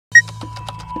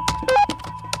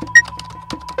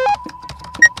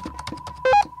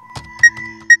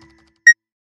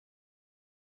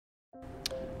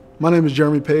My name is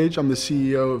Geremy Paige. I'm the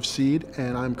CEO of Seed,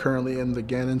 and I'm currently in the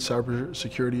Gannon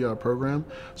Cybersecurity program.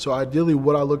 So ideally,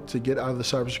 what I look to get out of the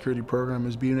cybersecurity program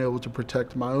is being able to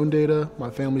protect my own data, my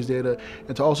family's data,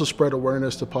 and to also spread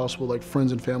awareness to possible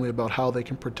friends and family about how they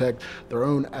can protect their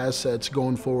own assets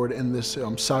going forward in this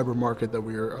cyber market that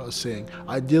we are seeing.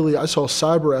 Ideally, I saw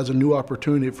cyber as a new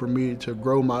opportunity for me to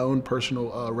grow my own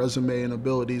personal resume and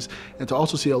abilities, and to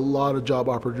also see a lot of job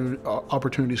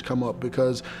opportunities come up,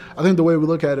 because I think the way we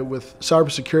look at it with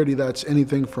cybersecurity, that's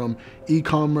anything from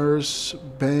e-commerce,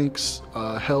 banks,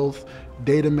 health,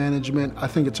 data management. I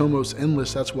think it's almost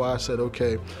endless. That's why I said,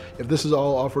 okay, if this is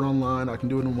all offered online, I can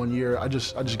do it in 1 year. I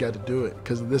just got to do it,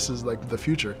 because this is like the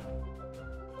future.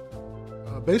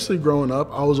 Basically, growing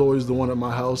up, I was always the one at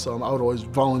my house. I would always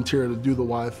volunteer to do the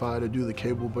Wi-Fi, to do the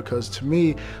cable, because to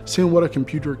me, seeing what a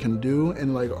computer can do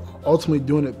and ultimately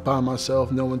doing it by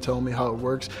myself, no one telling me how it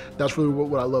works, that's really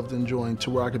what I loved enjoying, to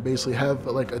where I could basically have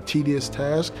a tedious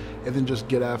task and then just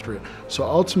get after it. So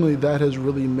ultimately, that has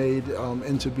really made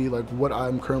into be what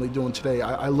I'm currently doing today.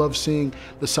 I love seeing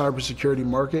the cybersecurity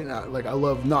market. I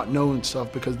love not knowing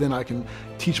stuff, because then I can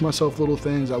teach myself little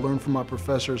things. I learn from my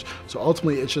professors. So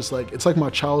ultimately, it's just it's like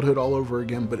my childhood all over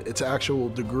again, but it's actual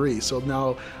degree. So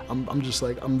now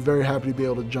I'm very happy to be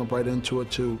able to jump right into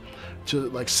it, to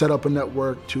set up a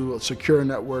network, to secure a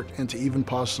network, and to even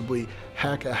possibly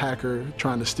hack a hacker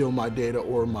trying to steal my data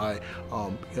or my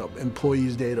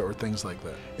employees' data or things like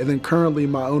that. And then currently,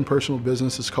 my own personal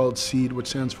business is called Seed, which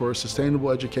stands for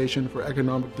Sustainable Education for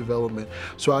Economic Development.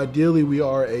 So ideally, we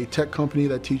are a tech company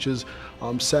that teaches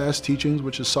SaaS teachings,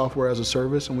 which is software as a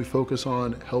service, and we focus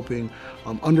on helping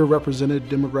underrepresented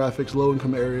demographics,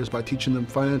 low-income areas, by teaching them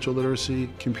financial literacy,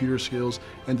 computer skills,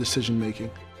 and decision-making.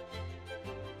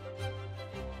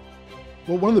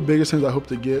 Well, one of the biggest things I hope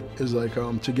to get is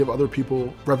to give other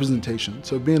people representation.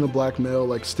 So being a black male,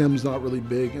 STEM's not really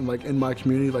big, and in my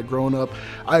community, growing up,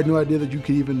 I had no idea that you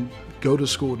could even go to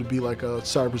school to be a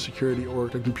cybersecurity or a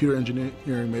computer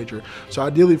engineering major. So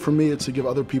ideally for me, it's to give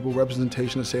other people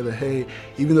representation, to say that, hey,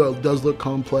 even though it does look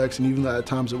complex, and even though at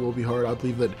times it will be hard, I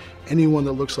believe that anyone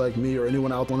that looks like me or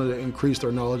anyone out there wanting to increase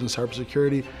their knowledge in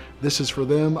cybersecurity, this is for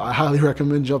them. I highly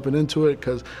recommend jumping into it,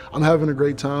 because I'm having a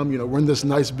great time. We're in this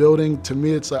nice building. To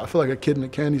me, I feel like a kid in a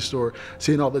candy store,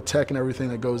 seeing all the tech and everything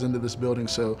that goes into this building.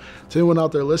 So to anyone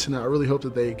out there listening, I really hope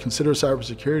that they consider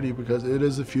cybersecurity, because it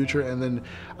is the future. And then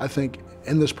I think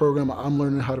in this program, I'm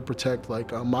learning how to protect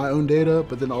my own data,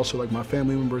 but then also my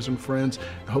family members and friends.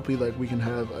 And hopefully we can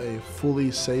have a fully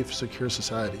safe, secure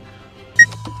society.